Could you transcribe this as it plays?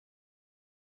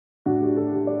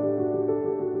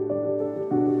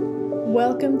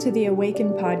Welcome to the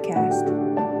Awaken podcast.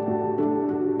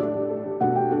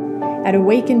 At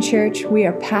Awaken Church, we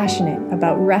are passionate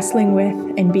about wrestling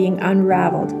with and being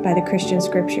unraveled by the Christian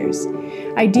scriptures.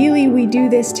 Ideally, we do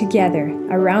this together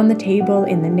around the table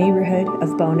in the neighborhood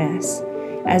of Bowness.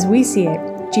 As we see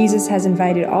it, Jesus has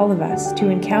invited all of us to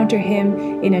encounter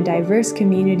him in a diverse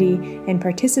community and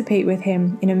participate with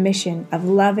him in a mission of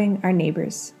loving our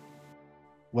neighbors.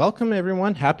 Welcome,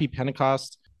 everyone. Happy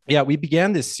Pentecost. Yeah, we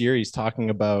began this series talking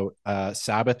about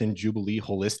Sabbath and Jubilee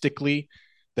holistically,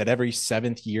 that every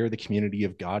seventh year, the community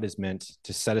of God is meant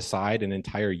to set aside an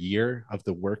entire year of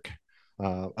the work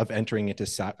of entering into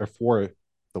for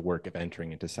the work of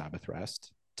entering into Sabbath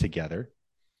rest together.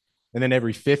 And then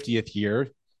every 50th year,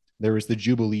 there was the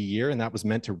Jubilee year, and that was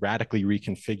meant to radically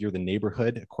reconfigure the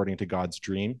neighborhood according to God's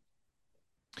dream.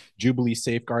 Jubilee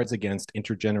safeguards against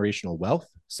intergenerational wealth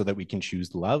so that we can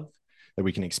choose love, that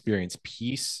we can experience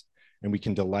peace, and we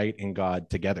can delight in God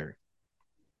together.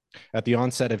 At the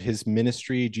onset of his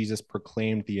ministry, Jesus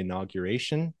proclaimed the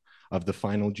inauguration of the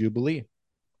final Jubilee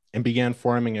and began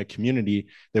forming a community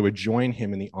that would join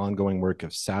him in the ongoing work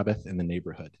of Sabbath in the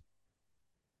neighborhood.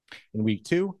 In week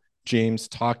 2, James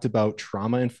talked about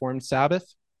trauma-informed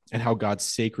Sabbath and how God's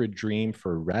sacred dream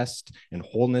for rest and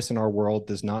wholeness in our world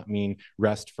does not mean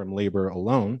rest from labor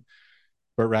alone,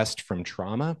 but rest from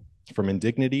trauma, from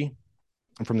indignity,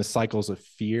 and from the cycles of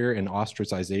fear and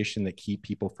ostracization that keep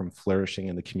people from flourishing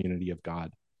in the community of God.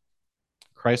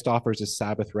 Christ offers a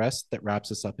Sabbath rest that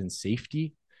wraps us up in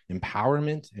safety,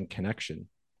 empowerment, and connection.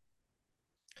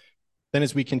 Then,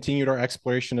 as we continued our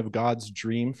exploration of God's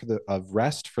dream of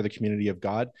rest for the community of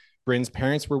God, Bryn's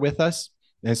parents were with us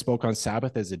and spoke on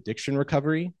Sabbath as addiction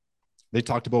recovery. They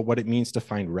talked about what it means to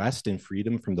find rest and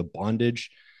freedom from the bondage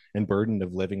and burden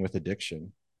of living with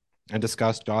addiction, and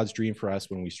discussed God's dream for us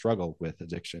when we struggle with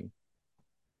addiction.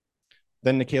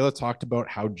 Then Nikayla talked about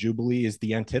how Jubilee is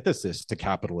the antithesis to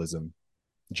capitalism.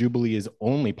 Jubilee is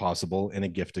only possible in a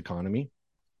gift economy.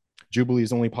 Jubilee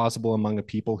is only possible among a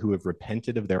people who have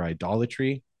repented of their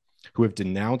idolatry, who have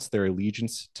denounced their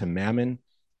allegiance to mammon,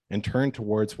 and turned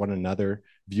towards one another,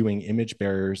 viewing image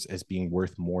bearers as being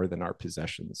worth more than our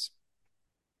possessions.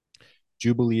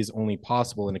 Jubilee is only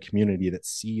possible in a community that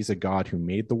sees a God who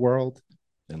made the world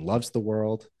and loves the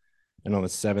world, and on the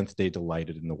seventh day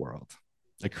delighted in the world,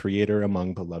 a creator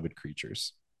among beloved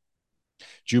creatures.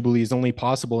 Jubilee is only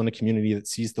possible in a community that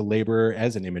sees the laborer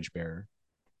as an image bearer,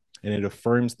 and it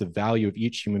affirms the value of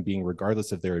each human being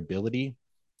regardless of their ability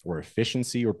or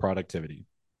efficiency or productivity.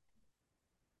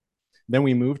 Then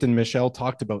we moved, and Michelle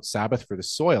talked about Sabbath for the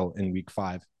soil in week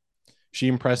 5. She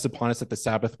impressed upon us that the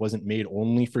Sabbath wasn't made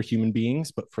only for human beings,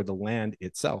 but for the land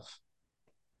itself.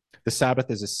 The Sabbath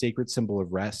is a sacred symbol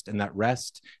of rest, and that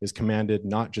rest is commanded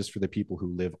not just for the people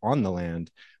who live on the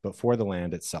land, but for the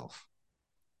land itself.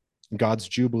 God's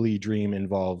Jubilee dream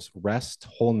involves rest,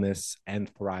 wholeness,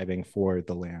 and thriving for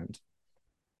the land.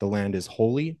 The land is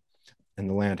holy, and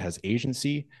the land has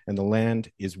agency, and the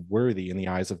land is worthy in the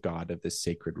eyes of God of this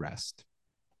sacred rest.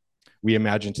 We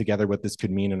imagine together what this could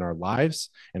mean in our lives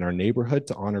and our neighborhood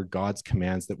to honor God's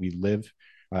commands that we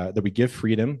give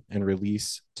freedom and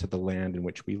release to the land in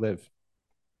which we live.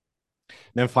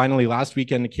 Then finally, last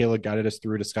weekend, Nikayla guided us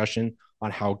through a discussion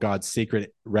on how God's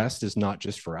sacred rest is not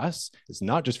just for us, it's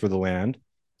not just for the land,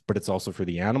 but it's also for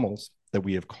the animals that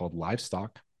we have called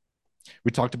livestock.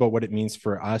 We talked about what it means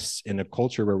for us in a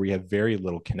culture where we have very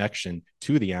little connection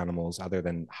to the animals other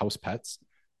than house pets,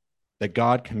 that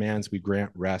God commands we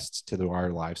grant rest to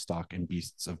our livestock and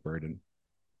beasts of burden.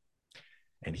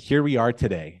 And here we are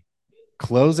today,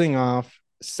 closing off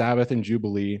Sabbath and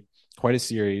Jubilee, quite a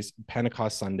series,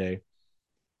 Pentecost Sunday.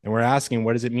 And we're asking,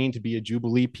 what does it mean to be a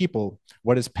Jubilee people?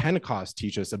 What does Pentecost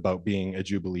teach us about being a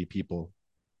Jubilee people?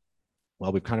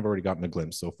 Well, we've kind of already gotten a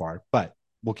glimpse so far, but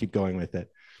we'll keep going with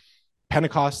it.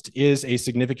 Pentecost is a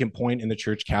significant point in the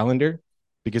church calendar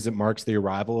because it marks the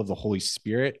arrival of the Holy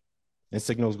Spirit and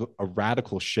signals a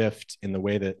radical shift in the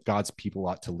way that God's people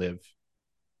ought to live.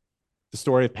 The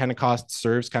story of Pentecost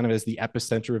serves kind of as the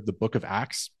epicenter of the book of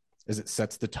Acts, as it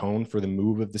sets the tone for the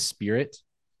move of the Spirit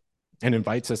and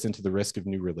invites us into the risk of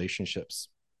new relationships.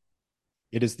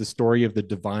 It is the story of the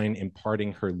divine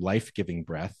imparting her life-giving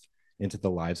breath into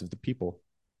the lives of the people.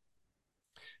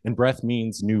 And breath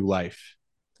means new life,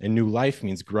 and new life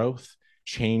means growth,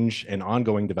 change, and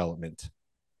ongoing development.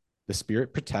 The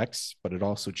Spirit protects, but it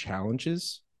also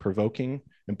challenges, provoking,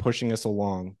 and pushing us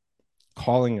along,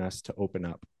 calling us to open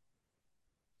up.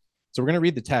 So we're going to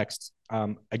read the text,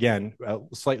 again, a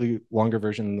slightly longer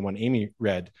version than the one Amy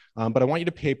read, but I want you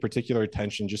to pay particular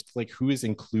attention just to like who is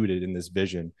included in this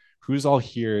vision, who's all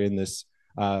here in this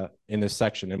in this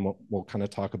section, and we'll kind of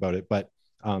talk about it. But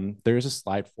there is a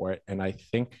slide for it, and I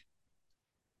think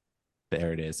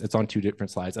there it is. It's on two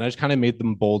different slides, and I just kind of made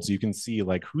them bold so you can see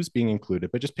like who's being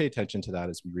included. But just pay attention to that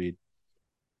as we read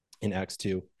in Acts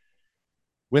 2.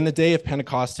 When the day of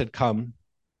Pentecost had come,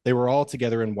 they were all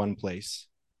together in one place.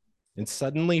 And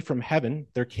suddenly from heaven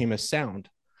there came a sound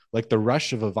like the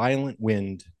rush of a violent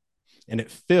wind, and it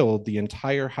filled the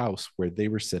entire house where they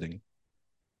were sitting.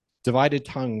 Divided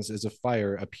tongues as of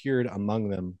fire appeared among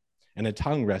them, and a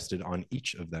tongue rested on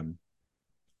each of them.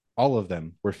 All of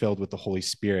them were filled with the Holy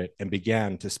Spirit and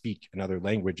began to speak in other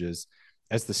languages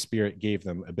as the Spirit gave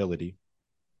them ability.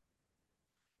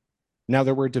 Now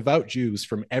there were devout Jews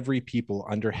from every people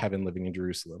under heaven living in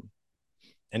Jerusalem.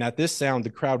 And at this sound, the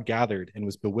crowd gathered and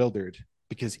was bewildered,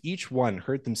 because each one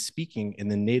heard them speaking in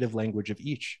the native language of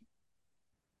each.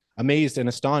 Amazed and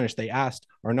astonished, they asked,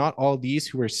 "Are not all these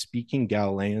who are speaking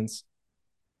Galileans?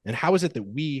 And how is it that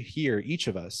we hear, each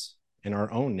of us, in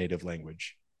our own native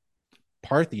language?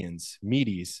 Parthians,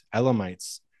 Medes,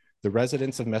 Elamites, the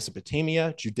residents of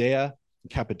Mesopotamia, Judea,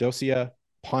 Cappadocia,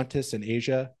 Pontus and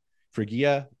Asia,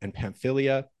 Phrygia and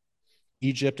Pamphylia,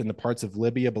 Egypt and the parts of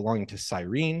Libya belonging to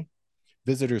Cyrene,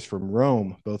 visitors from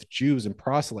Rome, both Jews and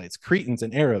proselytes, Cretans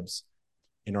and Arabs,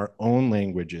 in our own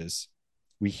languages,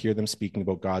 we hear them speaking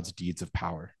about God's deeds of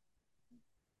power."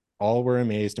 All were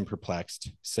amazed and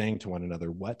perplexed, saying to one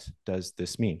another, "What does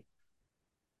this mean?"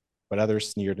 But others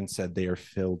sneered and said, "They are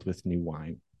filled with new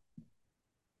wine."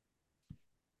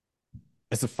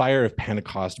 As the fire of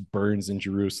Pentecost burns in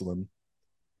Jerusalem,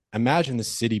 imagine the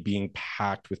city being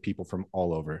packed with people from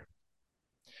all over.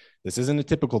 This isn't a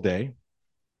typical day.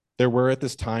 There were at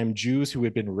this time Jews who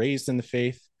had been raised in the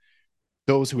faith,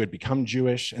 those who had become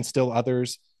Jewish, and still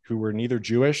others who were neither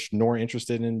Jewish nor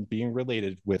interested in being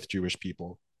related with Jewish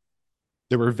people.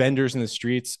 There were vendors in the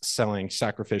streets selling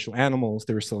sacrificial animals.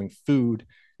 They were selling food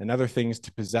and other things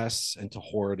to possess and to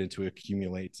hoard and to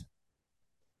accumulate.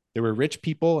 There were rich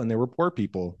people and there were poor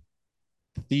people,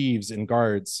 thieves and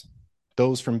guards,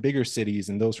 those from bigger cities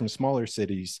and those from smaller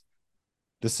cities,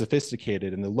 the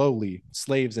sophisticated and the lowly,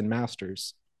 slaves and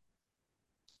masters.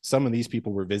 Some of these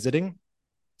people were visiting,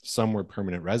 some were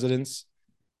permanent residents,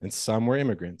 and some were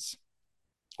immigrants.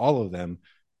 All of them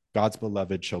God's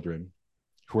beloved children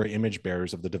who are image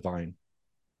bearers of the divine,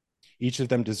 each of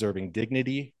them deserving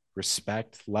dignity,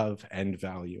 respect, love, and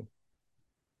value.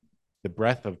 The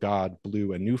breath of God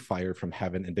blew a new fire from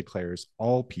heaven and declares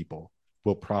all people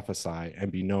will prophesy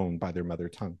and be known by their mother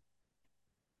tongue.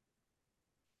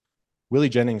 Willie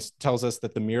Jennings tells us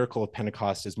that the miracle of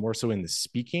Pentecost is more so in the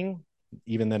speaking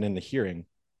even than in the hearing.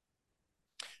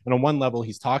 And on one level,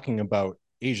 he's talking about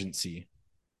agency,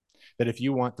 that if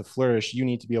you want to flourish, you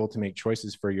need to be able to make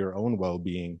choices for your own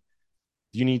well-being.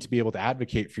 You need to be able to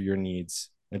advocate for your needs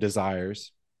and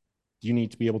desires. You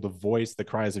need to be able to voice the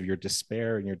cries of your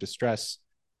despair and your distress,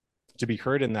 to be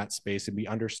heard in that space and be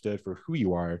understood for who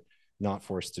you are, not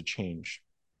forced to change.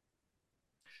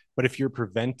 But if you're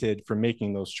prevented from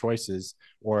making those choices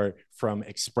or from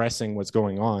expressing what's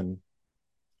going on,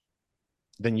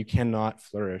 then you cannot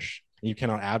flourish and you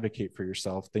cannot advocate for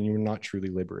yourself, then you're not truly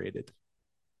liberated.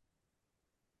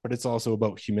 But it's also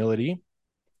about humility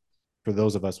for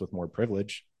those of us with more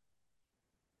privilege.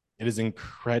 It is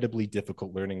incredibly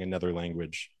difficult learning another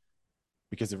language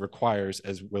because it requires,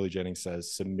 as Willie Jennings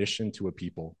says, submission to a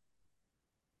people.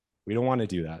 We don't want to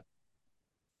do that.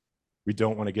 We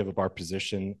don't want to give up our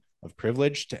position of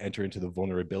privilege to enter into the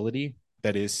vulnerability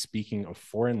that is speaking a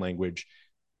foreign language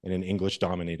in an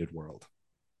English-dominated world.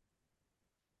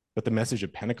 But the message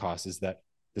of Pentecost is that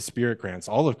the Spirit grants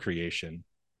all of creation,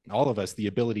 all of us, the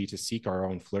ability to seek our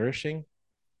own flourishing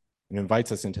and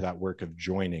invites us into that work of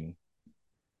joining.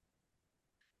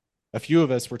 A few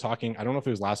of us were talking, I don't know if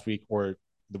it was last week or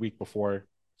the week before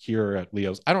here at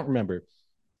Leo's, I don't remember,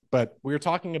 but we were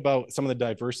talking about some of the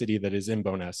diversity that is in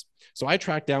Bowness. So I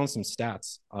tracked down some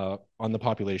stats on the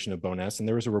population of Bowness, and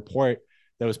there was a report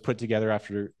that was put together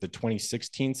after the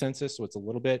 2016 census, so it's a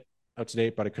little bit out to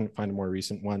date, but I couldn't find a more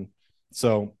recent one.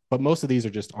 So, but most of these are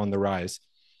just on the rise.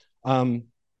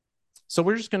 So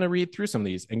we're just going to read through some of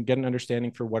these and get an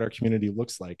understanding for what our community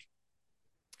looks like.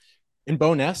 In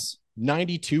Bowness,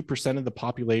 92% of the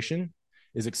population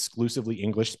is exclusively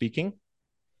English speaking.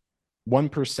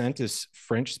 1% is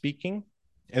French speaking,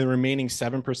 and the remaining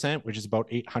 7%, which is about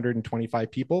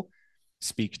 825 people,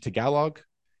 speak Tagalog,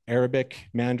 Arabic,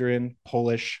 Mandarin,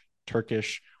 Polish,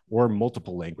 Turkish, or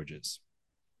multiple languages.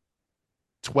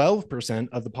 12%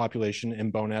 of the population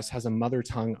in Bowness has a mother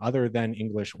tongue other than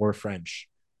English or French.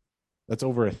 That's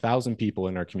over 1,000 people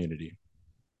in our community.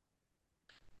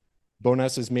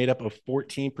 Bowness is made up of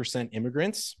 14%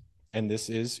 immigrants and this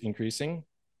is increasing,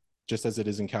 just as it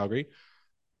is in Calgary.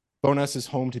 Bowness is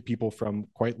home to people from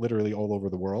quite literally all over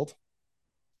the world.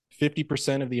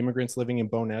 50% of the immigrants living in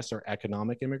Bowness are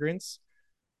economic immigrants.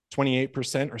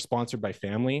 28% are sponsored by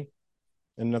family,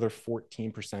 and another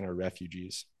 14% are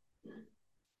refugees.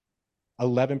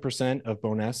 11% of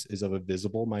Bowness is of a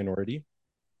visible minority.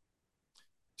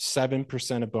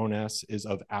 7% of Bowness is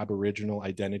of Aboriginal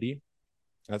identity.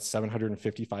 That's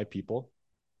 755 people.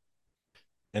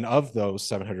 And of those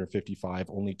 755,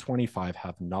 only 25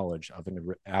 have knowledge of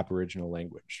an Aboriginal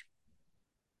language.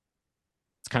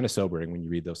 It's kind of sobering when you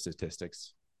read those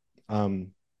statistics. The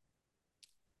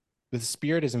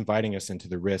Spirit is inviting us into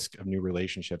the risk of new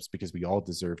relationships because we all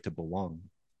deserve to belong.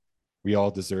 We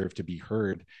all deserve to be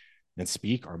heard and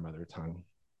speak our mother tongue.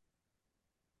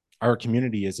 Our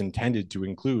community is intended to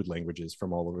include languages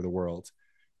from all over the world.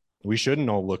 We shouldn't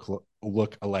all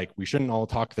look alike. We shouldn't all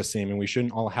talk the same, and we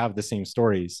shouldn't all have the same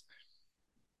stories.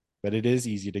 But it is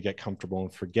easy to get comfortable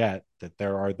and forget that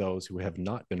there are those who have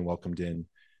not been welcomed in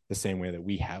the same way that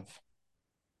we have,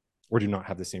 or do not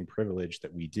have the same privilege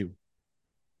that we do.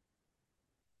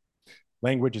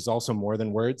 Language is also more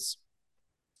than words.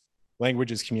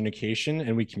 Language is communication,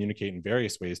 and we communicate in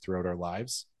various ways throughout our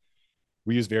lives.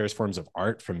 We use various forms of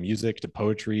art, from music to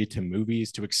poetry to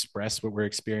movies, to express what we're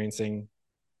experiencing.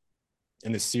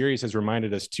 And this series has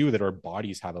reminded us too that our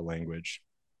bodies have a language.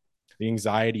 The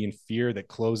anxiety and fear that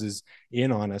closes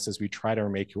in on us as we try to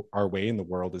make our way in the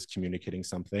world is communicating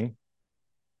something.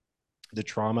 The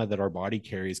trauma that our body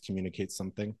carries communicates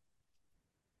something.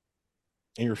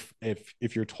 And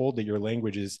if you're told that your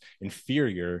language is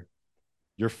inferior,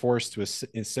 you're forced to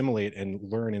assimilate and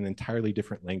learn an entirely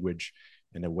different language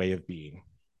and a way of being.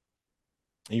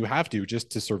 And you have to,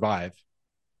 just to survive.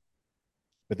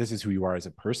 But this is who you are as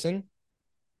a person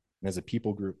and as a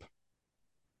people group.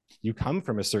 You come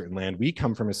from a certain land. We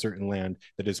come from a certain land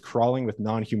that is crawling with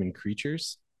non-human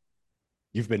creatures.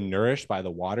 You've been nourished by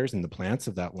the waters and the plants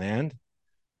of that land.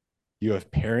 You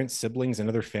have parents, siblings, and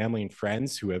other family and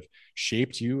friends who have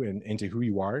shaped you into who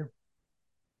you are.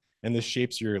 And this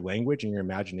shapes your language and your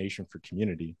imagination for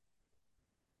community.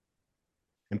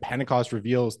 And Pentecost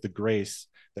reveals the grace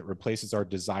that replaces our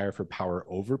desire for power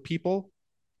over people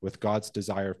with God's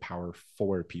desire of power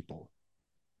for people.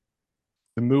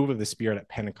 The move of the Spirit at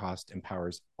Pentecost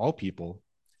empowers all people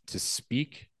to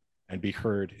speak and be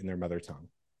heard in their mother tongue.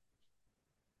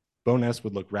 Bowness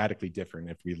would look radically different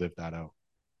if we lived that out.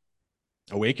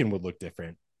 Awaken would look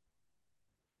different.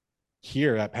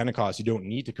 Here at Pentecost, you don't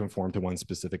need to conform to one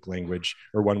specific language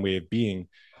or one way of being,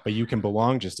 but you can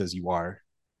belong just as you are,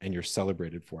 and you're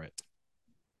celebrated for it.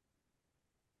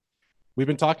 We've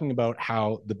been talking about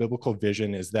how the biblical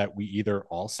vision is that we either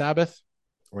all Sabbath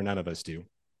or none of us do.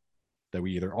 That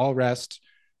we either all rest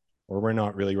or we're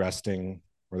not really resting,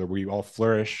 or that we all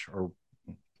flourish or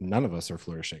none of us are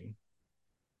flourishing.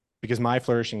 Because my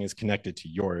flourishing is connected to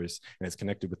yours, and it's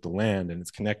connected with the land, and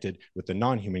it's connected with the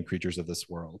non-human creatures of this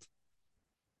world.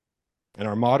 And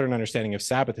our modern understanding of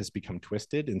Sabbath has become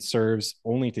twisted and serves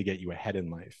only to get you ahead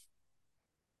in life.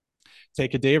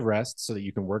 Take a day of rest so that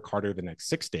you can work harder the next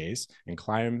 6 days and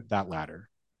climb that ladder.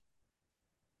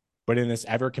 But in this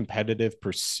ever competitive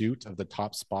pursuit of the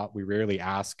top spot, we rarely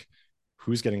ask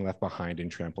who's getting left behind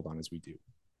and trampled on as we do.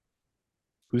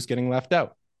 Who's getting left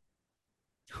out?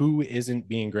 Who isn't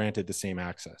being granted the same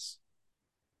access?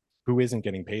 Who isn't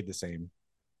getting paid the same?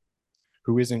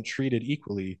 Who isn't treated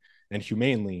equally and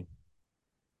humanely?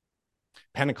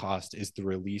 Pentecost is the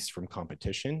release from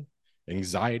competition,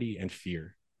 anxiety, and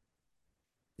fear.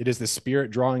 It is the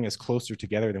Spirit drawing us closer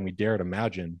together than we dared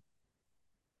imagine.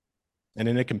 And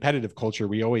in a competitive culture,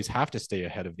 we always have to stay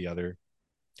ahead of the other.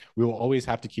 We will always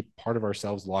have to keep part of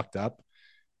ourselves locked up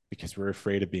because we're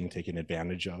afraid of being taken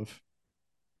advantage of.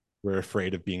 We're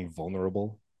afraid of being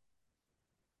vulnerable.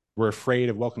 We're afraid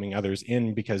of welcoming others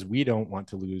in because we don't want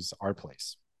to lose our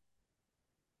place.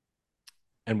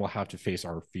 And we'll have to face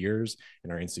our fears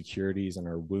and our insecurities and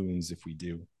our wounds if we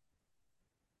do.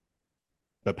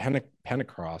 But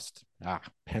Pentecost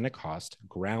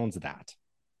grounds that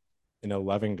in a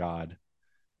loving God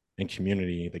and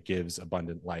community that gives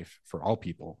abundant life for all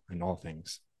people and all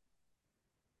things.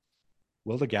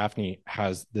 Wilda Gaffney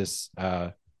has this,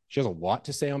 she has a lot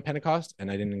to say on Pentecost,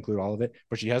 and I didn't include all of it,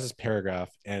 but she has this paragraph,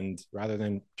 and rather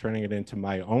than turning it into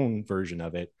my own version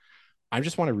of it, I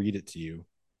just want to read it to you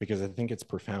because I think it's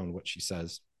profound what she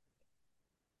says.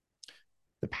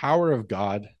 The power of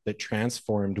God that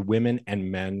transformed women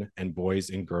and men and boys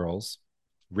and girls,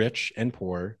 rich and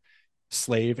poor,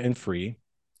 slave and free,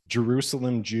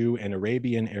 Jerusalem Jew and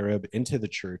Arabian Arab into the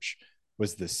church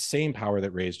was the same power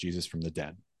that raised Jesus from the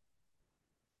dead.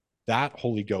 That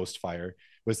Holy Ghost fire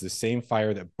was the same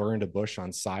fire that burned a bush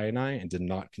on Sinai and did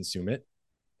not consume it.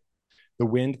 The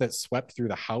wind that swept through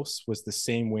the house was the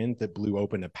same wind that blew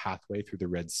open a pathway through the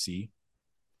Red Sea.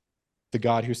 The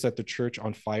God who set the church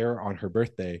on fire on her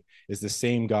birthday is the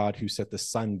same God who set the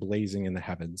sun blazing in the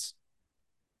heavens.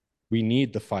 We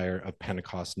need the fire of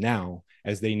Pentecost now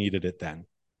as they needed it then.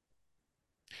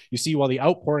 You see, while the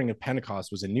outpouring of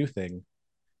Pentecost was a new thing,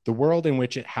 the world in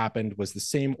which it happened was the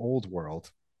same old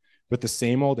world, with the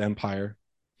same old empire,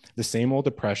 the same old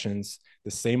oppressions,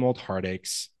 the same old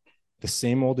heartaches, the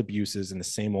same old abuses, and the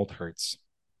same old hurts.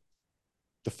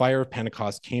 The fire of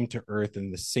Pentecost came to earth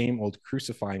in the same old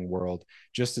crucifying world,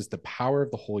 just as the power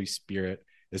of the Holy Spirit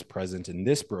is present in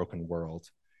this broken world,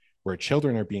 where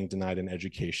children are being denied an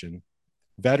education,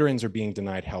 veterans are being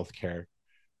denied health care,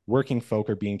 working folk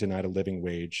are being denied a living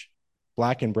wage,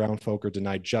 Black and brown folk are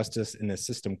denied justice in a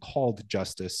system called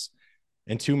justice,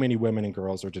 and too many women and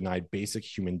girls are denied basic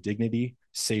human dignity,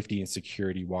 safety, and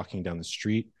security walking down the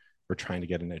street or trying to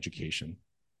get an education.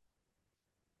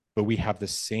 But we have the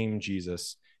same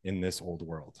Jesus in this old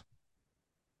world.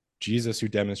 Jesus who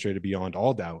demonstrated beyond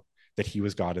all doubt that he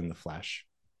was God in the flesh.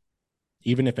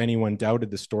 Even if anyone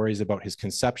doubted the stories about his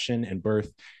conception and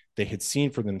birth, they had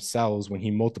seen for themselves when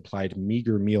he multiplied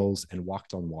meager meals and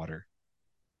walked on water.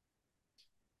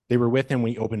 They were with him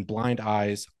when he opened blind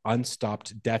eyes,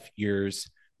 unstopped deaf ears,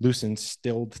 loosened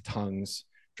stilled tongues,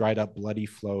 dried up bloody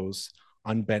flows,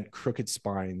 unbent crooked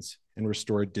spines, and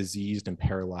restored diseased and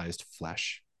paralyzed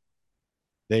flesh.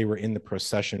 They were in the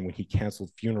procession when he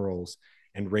canceled funerals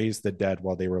and raised the dead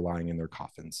while they were lying in their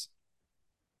coffins.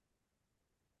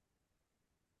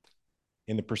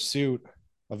 In the pursuit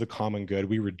of the common good,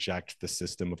 we reject the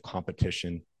system of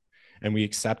competition and we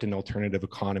accept an alternative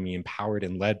economy empowered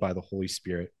and led by the Holy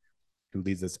Spirit, who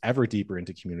leads us ever deeper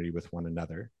into community with one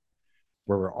another,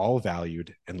 where we're all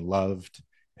valued and loved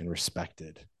and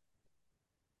respected.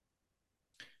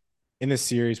 In this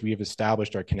series, we have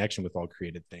established our connection with all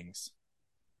created things,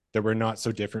 that we're not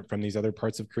so different from these other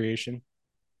parts of creation,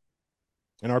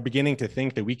 and are beginning to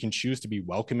think that we can choose to be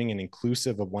welcoming and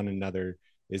inclusive of one another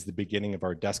is the beginning of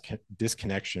our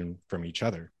disconnection from each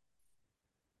other.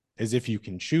 As if you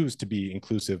can choose to be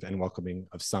inclusive and welcoming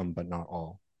of some, but not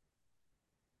all.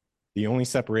 The only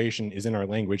separation is in our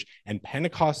language, and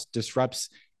Pentecost disrupts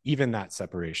even that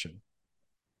separation.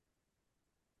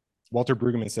 Walter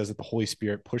Brueggemann says that the Holy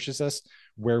Spirit pushes us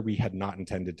where we had not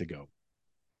intended to go.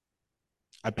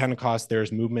 At Pentecost, there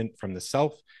is movement from the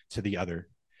self to the other.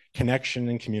 Connection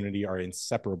and community are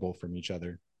inseparable from each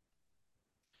other.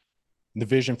 The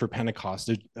vision for Pentecost,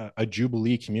 a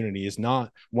Jubilee community, is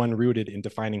not one rooted in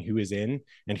defining who is in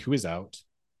and who is out.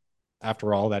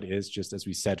 After all, that is, just as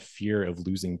we said, fear of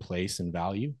losing place and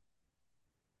value.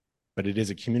 But it is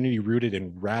a community rooted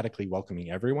in radically welcoming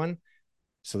everyone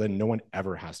so that no one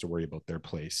ever has to worry about their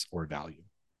place or value.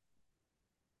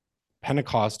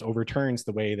 Pentecost overturns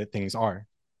the way that things are.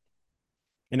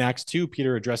 In Acts 2,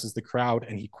 Peter addresses the crowd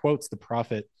and he quotes the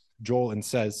prophet Joel and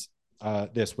says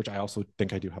this, which I also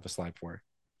think I do have a slide for.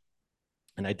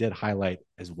 And I did highlight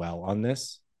as well on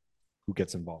this who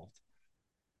gets involved.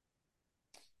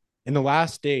 In the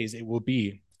last days, it will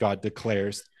be, God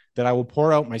declares, that I will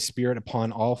pour out my spirit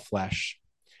upon all flesh,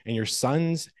 and your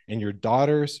sons and your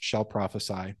daughters shall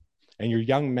prophesy, and your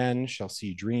young men shall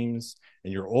see dreams,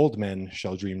 and your old men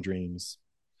shall dream dreams.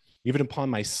 Even upon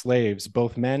my slaves,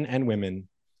 both men and women,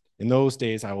 in those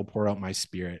days I will pour out my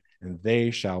spirit, and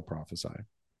they shall prophesy.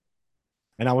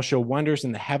 And I will show wonders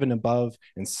in the heaven above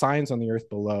and signs on the earth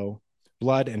below,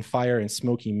 blood and fire and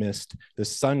smoky mist. The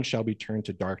sun shall be turned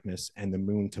to darkness and the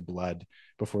moon to blood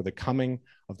before the coming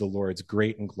of the Lord's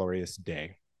great and glorious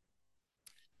day.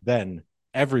 Then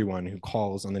everyone who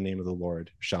calls on the name of the Lord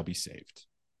shall be saved.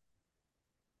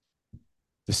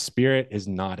 The Spirit is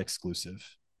not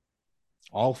exclusive.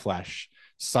 All flesh,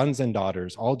 sons and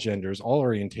daughters, all genders, all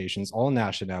orientations, all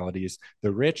nationalities,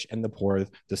 the rich and the poor,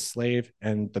 the slave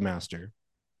and the master.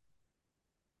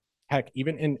 Heck,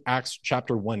 even in Acts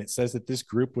chapter 1, it says that this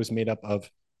group was made up of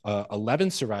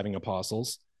 11 surviving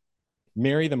apostles,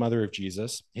 Mary, the mother of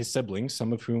Jesus, his siblings,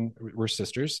 some of whom were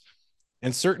sisters,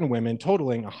 and certain women,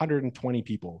 totaling 120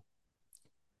 people.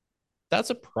 That's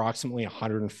approximately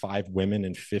 105 women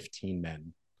and 15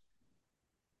 men.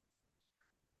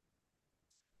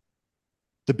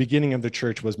 The beginning of the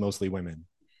church was mostly women.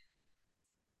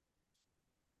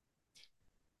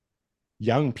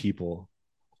 Young people,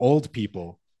 old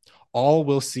people, all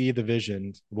will see the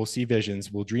visions, will see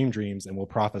visions, will dream dreams, and will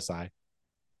prophesy.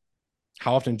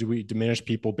 How often do we diminish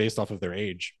people based off of their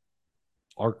age?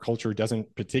 Our culture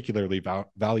doesn't particularly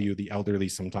value the elderly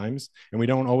sometimes, and we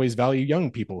don't always value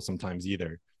young people sometimes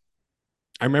either.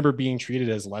 I remember being treated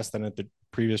as less than at the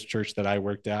previous church that I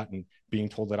worked at and being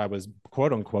told that I was,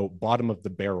 quote unquote, bottom of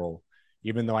the barrel,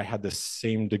 even though I had the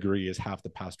same degree as half the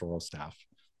pastoral staff.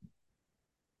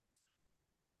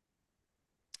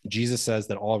 Jesus says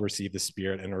that all receive the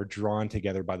Spirit and are drawn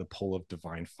together by the pull of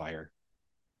divine fire.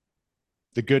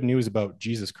 The good news about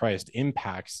Jesus Christ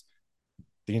impacts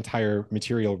the entire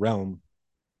material realm.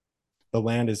 The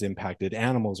land is impacted,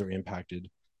 animals are impacted,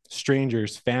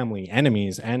 strangers, family,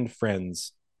 enemies, and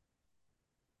friends.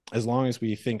 As long as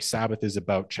we think Sabbath is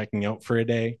about checking out for a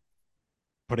day,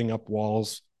 putting up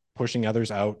walls, pushing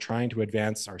others out, trying to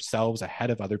advance ourselves ahead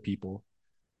of other people,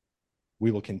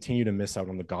 we will continue to miss out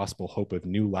on the gospel hope of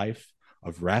new life,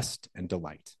 of rest and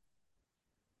delight.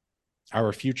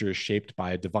 Our future is shaped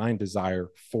by a divine desire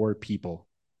for people.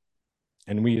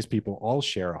 And we as people all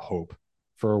share a hope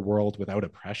for a world without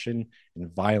oppression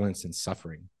and violence and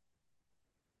suffering.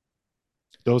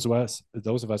 Those of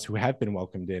us who have been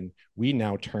welcomed in, we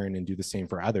now turn and do the same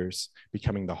for others,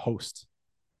 becoming the host.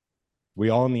 We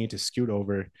all need to scoot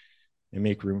over and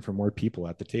make room for more people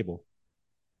at the table.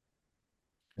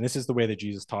 And this is the way that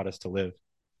Jesus taught us to live.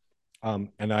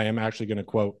 And I am actually going to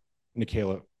quote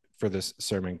Nikayla for this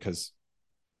sermon because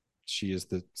she is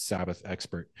the Sabbath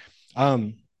expert.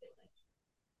 But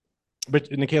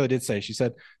Nikayla did say, she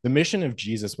said, the mission of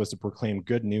Jesus was to proclaim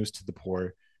good news to the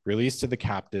poor, release to the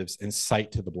captives, and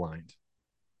sight to the blind.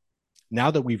 Now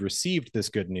that we've received this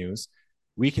good news,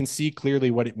 we can see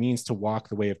clearly what it means to walk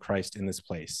the way of Christ in this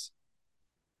place.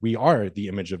 We are the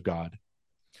image of God.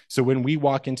 So when we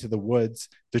walk into the woods,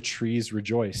 the trees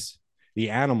rejoice, the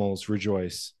animals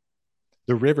rejoice,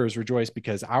 the rivers rejoice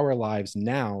because our lives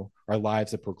now are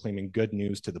lives of proclaiming good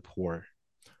news to the poor.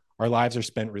 Our lives are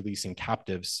spent releasing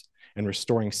captives and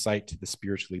restoring sight to the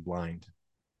spiritually blind.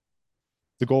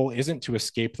 The goal isn't to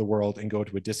escape the world and go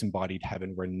to a disembodied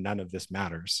heaven where none of this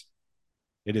matters.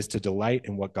 It is to delight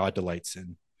in what God delights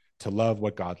in, to love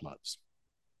what God loves.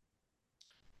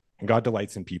 And God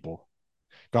delights in people.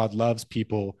 God loves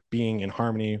people being in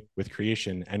harmony with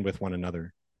creation and with one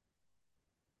another.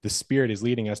 The Spirit is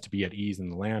leading us to be at ease in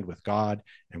the land with God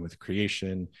and with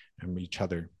creation and each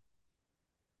other.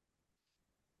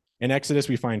 In Exodus,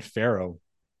 we find Pharaoh,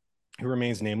 who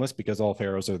remains nameless because all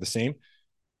pharaohs are the same.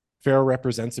 Pharaoh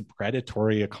represents a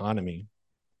predatory economy.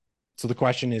 So the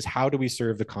question is, how do we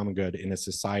serve the common good in a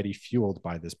society fueled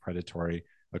by this predatory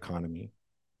economy?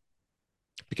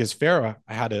 Because Pharaoh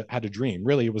had a dream.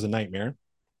 Really, it was a nightmare,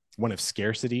 one of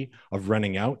scarcity, of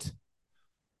running out,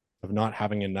 of not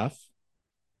having enough.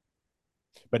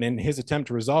 But in his attempt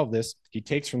to resolve this, he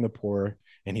takes from the poor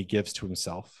and he gives to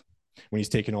himself. When he's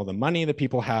taken all the money that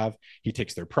people have, he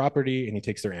takes their property and he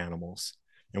takes their animals.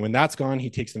 And when that's gone, he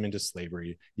takes them into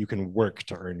slavery. You can work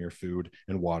to earn your food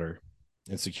and water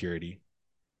and security.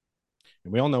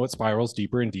 And we all know it spirals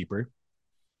deeper and deeper.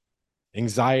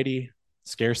 Anxiety,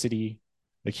 scarcity,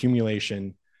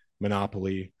 accumulation,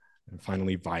 monopoly, and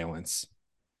finally violence.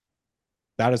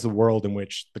 That is the world in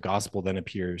which the gospel then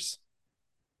appears.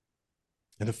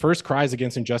 And the first cries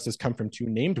against injustice come from two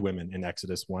named women in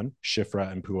Exodus 1,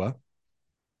 Shiphrah and Puah.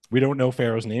 We don't know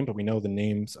Pharaoh's name, but we know the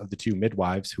names of the two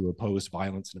midwives who opposed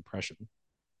violence and oppression.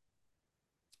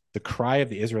 The cry of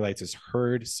the Israelites is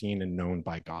heard, seen, and known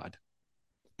by God,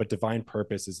 but divine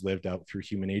purpose is lived out through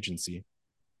human agency.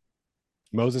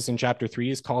 Moses in chapter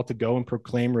 3 is called to go and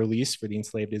proclaim release for the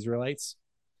enslaved Israelites.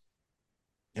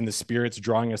 And the Spirit's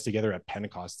drawing us together at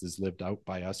Pentecost is lived out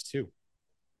by us too.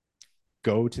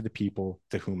 Go to the people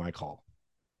to whom I call.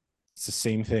 It's the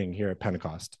same thing here at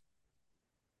Pentecost.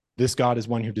 This God is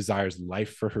one who desires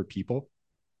life for her people.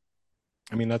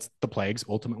 I mean, that's the plagues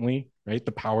ultimately, right?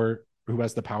 The power, who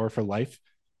has the power for life.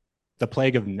 The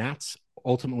plague of gnats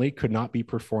ultimately could not be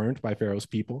performed by Pharaoh's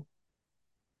people.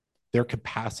 Their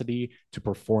capacity to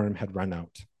perform had run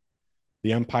out.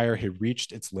 The empire had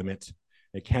reached its limit.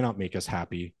 It cannot make us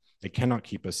happy. It cannot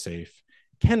keep us safe.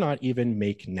 It cannot even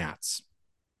make gnats.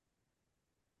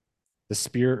 The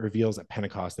Spirit reveals at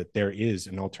Pentecost that there is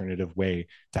an alternative way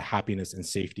to happiness and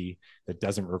safety that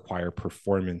doesn't require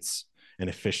performance and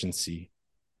efficiency,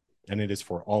 and it is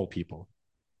for all people.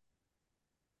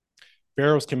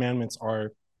 Pharaoh's commandments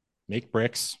are make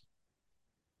bricks,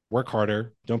 work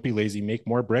harder, don't be lazy, make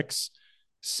more bricks,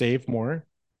 save more,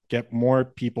 get more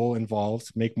people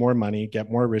involved, make more money, get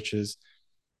more riches.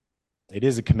 It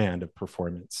is a command of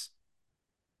performance,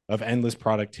 of endless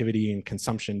productivity and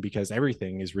consumption, because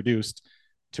everything is reduced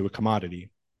to a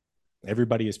commodity.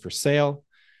 Everybody is for sale.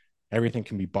 Everything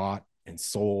can be bought and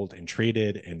sold and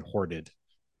traded and hoarded.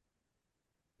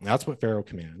 And that's what Pharaoh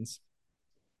commands,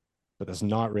 but that's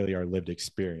not really our lived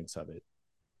experience of it.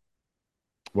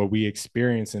 What we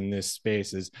experience in this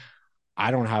space is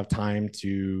I don't have time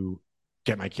to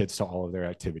get my kids to all of their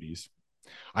activities.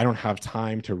 I don't have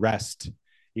time to rest.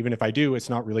 Even if I do, it's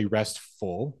not really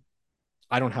restful.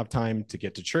 I don't have time to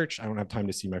get to church. I don't have time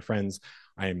to see my friends.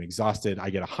 I am exhausted. I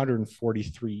get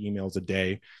 143 emails a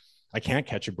day. I can't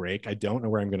catch a break. I don't know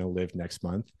where I'm going to live next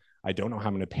month. I don't know how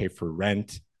I'm going to pay for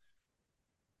rent.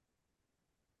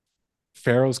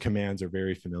 Pharaoh's commands are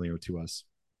very familiar to us.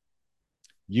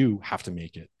 You have to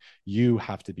make it. You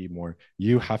have to be more.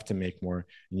 You have to make more.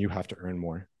 And you have to earn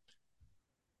more.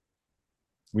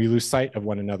 We lose sight of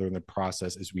one another in the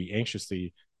process as we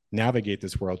anxiously navigate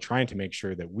this world, trying to make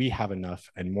sure that we have enough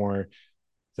and more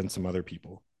than some other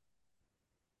people.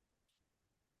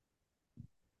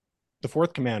 The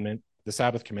fourth commandment, the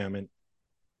Sabbath commandment,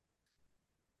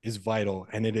 is vital,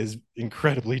 and it is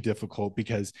incredibly difficult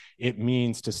because it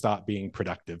means to stop being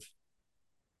productive.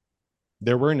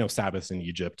 There were no Sabbaths in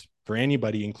Egypt for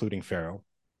anybody, including Pharaoh.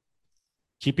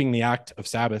 Keeping the act of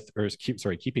Sabbath,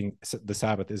 keeping the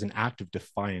Sabbath is an act of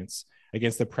defiance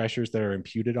against the pressures that are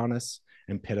imputed on us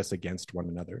and pit us against one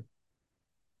another.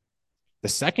 The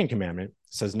second commandment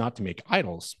says not to make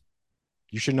idols.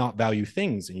 You should not value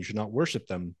things and you should not worship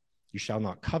them. You shall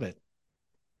not covet.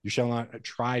 You shall not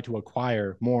try to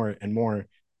acquire more and more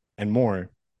and more.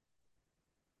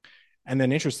 And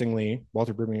then interestingly,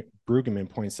 Walter Brueggemann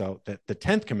points out that the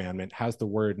 10th commandment has the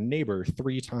word neighbor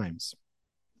 3 times.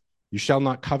 You shall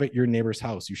not covet your neighbor's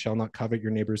house. You shall not covet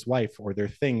your neighbor's wife or their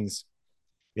things.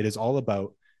 It is all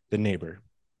about the neighbor.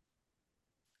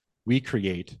 We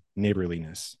create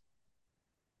neighborliness.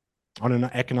 On an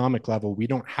economic level, we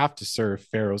don't have to serve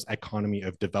Pharaoh's economy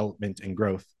of development and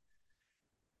growth.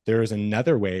 There is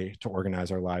another way to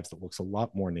organize our lives that looks a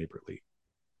lot more neighborly.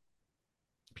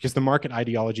 Because the market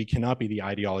ideology cannot be the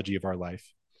ideology of our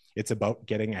life. It's about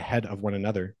getting ahead of one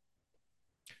another.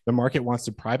 The market wants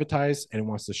to privatize and it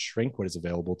wants to shrink what is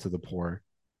available to the poor.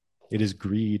 It is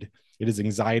greed, it is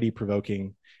anxiety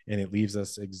provoking, and it leaves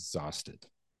us exhausted.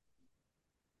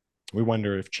 We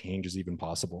wonder if change is even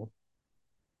possible.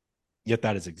 Yet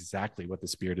that is exactly what the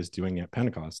Spirit is doing at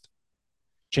Pentecost,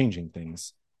 changing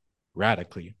things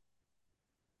radically.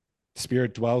 The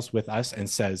Spirit dwells with us and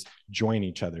says, join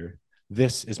each other.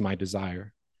 This is my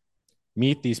desire.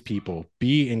 Meet these people,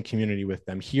 be in community with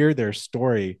them, hear their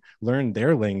story, learn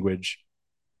their language.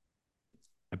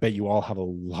 I bet you all have a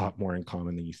lot more in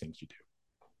common than you think you do.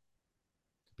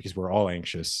 Because we're all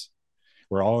anxious.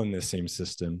 We're all in the same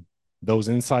system, those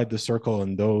inside the circle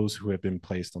and those who have been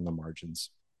placed on the margins.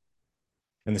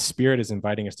 And the Spirit is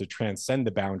inviting us to transcend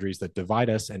the boundaries that divide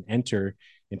us and enter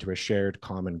into a shared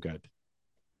common good.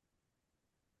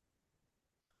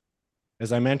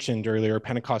 As I mentioned earlier,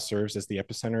 Pentecost serves as the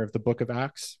epicenter of the book of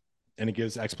Acts, and it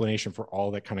gives explanation for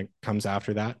all that kind of comes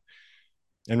after that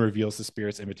and reveals the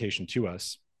Spirit's invitation to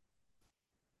us.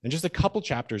 And just a couple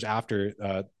chapters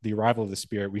after the arrival of the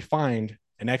Spirit, we find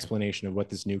an explanation of what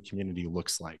this new community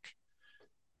looks like,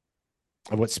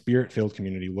 of what Spirit-filled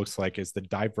community looks like as the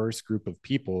diverse group of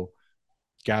people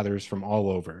gathers from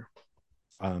all over.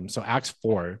 So Acts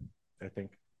 4, I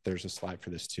think there's a slide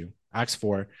for this too. Acts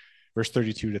 4, verse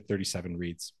 32 to 37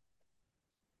 reads,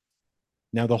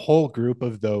 "Now the whole group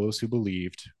of those who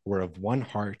believed were of one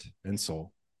heart and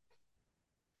soul.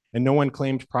 And no one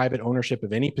claimed private ownership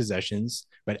of any possessions,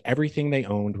 but everything they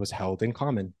owned was held in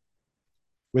common.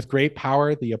 With great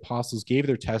power, the apostles gave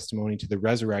their testimony to the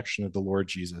resurrection of the Lord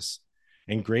Jesus,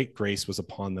 and great grace was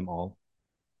upon them all.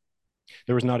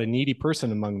 There was not a needy person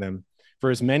among them, for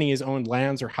as many as owned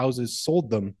lands or houses sold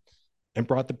them and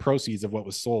brought the proceeds of what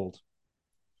was sold.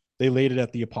 They laid it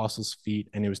at the apostles' feet,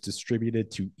 and it was distributed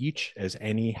to each as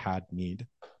any had need.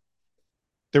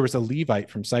 There was a Levite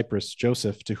from Cyprus,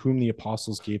 Joseph, to whom the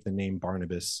apostles gave the name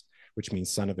Barnabas, which means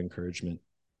son of encouragement.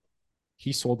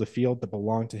 He sold the field that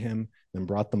belonged to him, then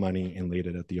brought the money and laid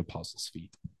it at the apostles'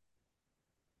 feet."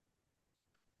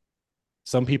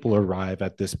 Some people arrive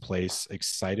at this place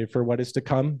excited for what is to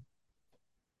come,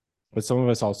 but some of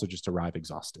us also just arrive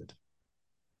exhausted.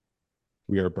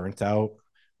 We are burnt out,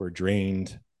 we're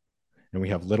drained, and we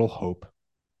have little hope.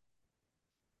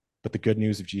 But the good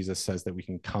news of Jesus says that we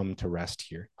can come to rest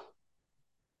here.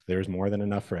 There's more than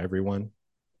enough for everyone,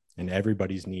 and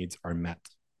everybody's needs are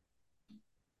met.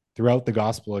 Throughout the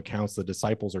gospel accounts, the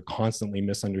disciples are constantly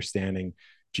misunderstanding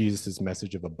Jesus'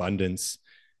 message of abundance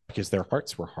because their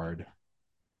hearts were hard.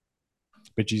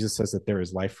 But Jesus says that there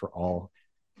is life for all,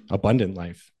 abundant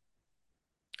life.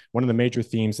 One of the major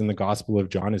themes in the Gospel of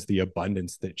John is the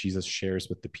abundance that Jesus shares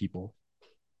with the people.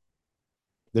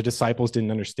 The disciples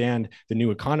didn't understand the new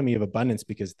economy of abundance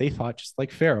because they thought just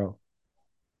like Pharaoh.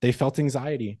 They felt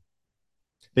anxiety.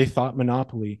 They thought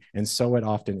monopoly, and so it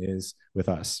often is with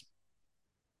us.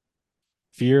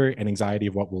 Fear and anxiety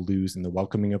of what we'll lose in the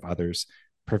welcoming of others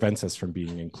prevents us from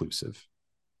being inclusive.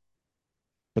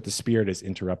 But the Spirit is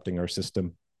interrupting our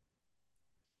system.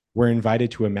 We're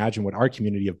invited to imagine what our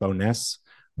community of Bowness,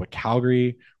 what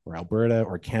Calgary or Alberta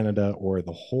or Canada or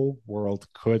the whole world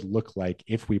could look like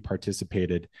if we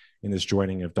participated in this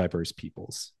joining of diverse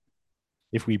peoples,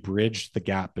 if we bridged the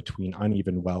gap between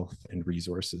uneven wealth and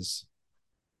resources.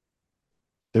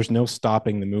 There's no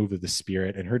stopping the move of the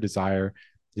Spirit, and her desire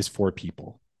is for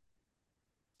people.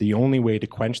 The only way to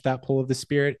quench that pull of the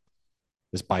Spirit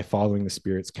is by following the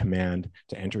Spirit's command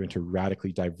to enter into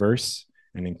radically diverse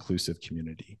and inclusive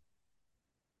community.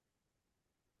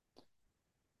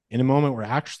 In a moment, we're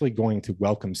actually going to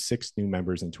welcome 6 new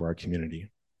members into our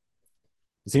community.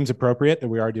 It seems appropriate that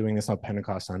we are doing this on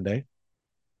Pentecost Sunday.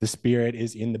 The Spirit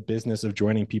is in the business of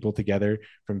joining people together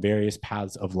from various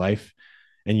paths of life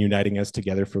and uniting us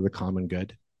together for the common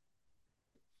good.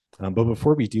 But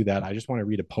before we do that, I just want to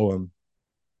read a poem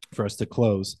for us to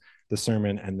close the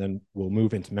sermon, and then we'll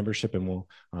move into membership, and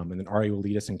then Ari will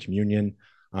lead us in communion.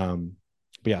 But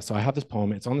yeah, so I have this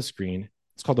poem. It's on the screen.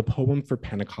 It's called A Poem for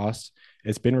Pentecost.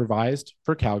 It's been revised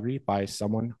for Calgary by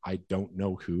someone, I don't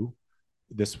know who.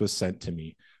 This was sent to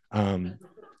me. But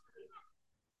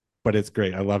it's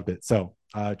great. I loved it. So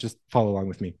just follow along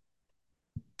with me.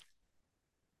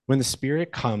 When the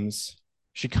Spirit comes,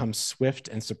 she comes swift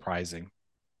and surprising.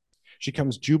 She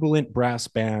comes jubilant brass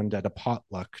band at a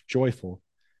potluck, joyful.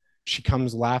 She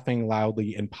comes laughing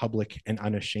loudly in public and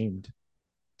unashamed.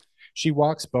 She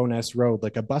walks Bowness Road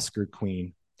like a busker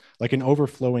queen, like an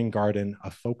overflowing garden,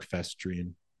 a folk fest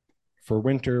dream. For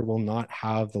winter will not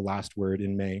have the last word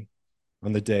in May,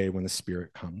 on the day when the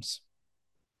Spirit comes.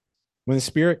 When the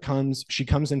Spirit comes, she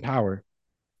comes in power.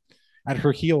 At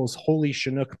her heels, holy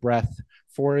Chinook breath,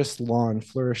 forest lawn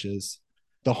flourishes.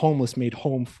 The homeless made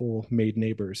homeful, made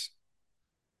neighbors.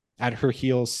 At her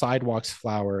heels, sidewalks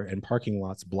flower and parking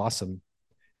lots blossom.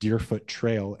 Deerfoot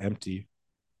trail empty.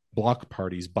 Block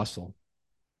parties bustle.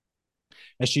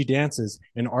 As she dances,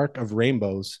 an arc of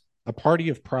rainbows, a party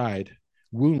of pride,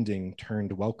 wounding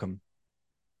turned welcome.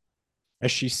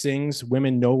 As she sings,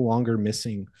 women no longer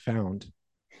missing found.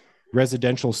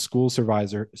 Residential school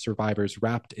survivors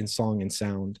wrapped in song and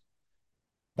sound.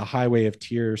 The highway of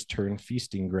tears turned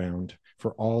feasting ground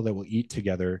for all that will eat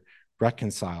together,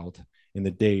 reconciled in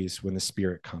the days when the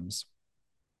Spirit comes.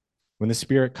 When the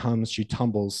Spirit comes, she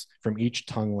tumbles from each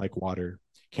tongue like water,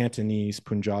 Cantonese,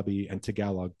 Punjabi, and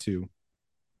Tagalog too.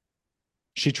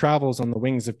 She travels on the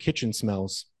wings of kitchen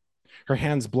smells. Her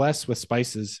hands bless with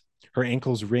spices, her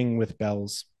ankles ring with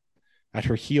bells. At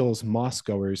her heels, mosque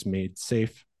goers made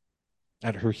safe.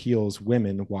 At her heels,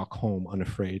 women walk home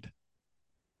unafraid.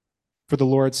 For the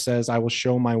Lord says, I will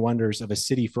show my wonders of a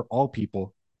city for all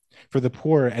people, for the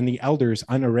poor and the elders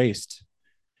unerased,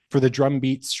 for the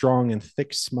drumbeat strong and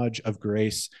thick smudge of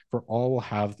grace, for all will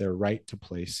have their right to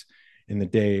place in the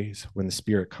days when the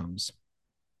Spirit comes.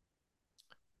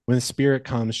 When the Spirit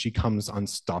comes, she comes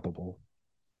unstoppable.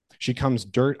 She comes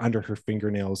dirt under her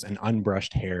fingernails and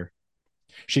unbrushed hair.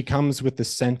 She comes with the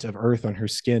scent of earth on her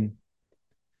skin.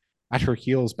 At her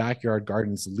heels, backyard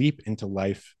gardens leap into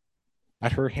life.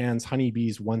 At her hands,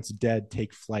 honeybees once dead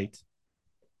take flight.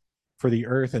 For the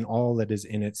earth and all that is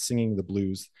in it singing the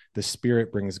blues, the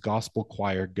Spirit brings gospel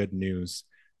choir good news,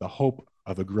 the hope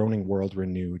of a groaning world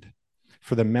renewed.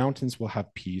 For the mountains will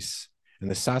have peace, and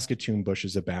the Saskatoon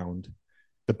bushes abound.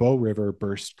 The Bow River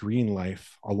bursts green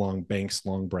life along banks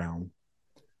long brown.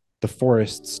 The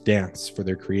forests dance for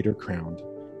their creator crowned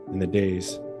in the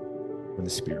days when the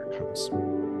Spirit comes.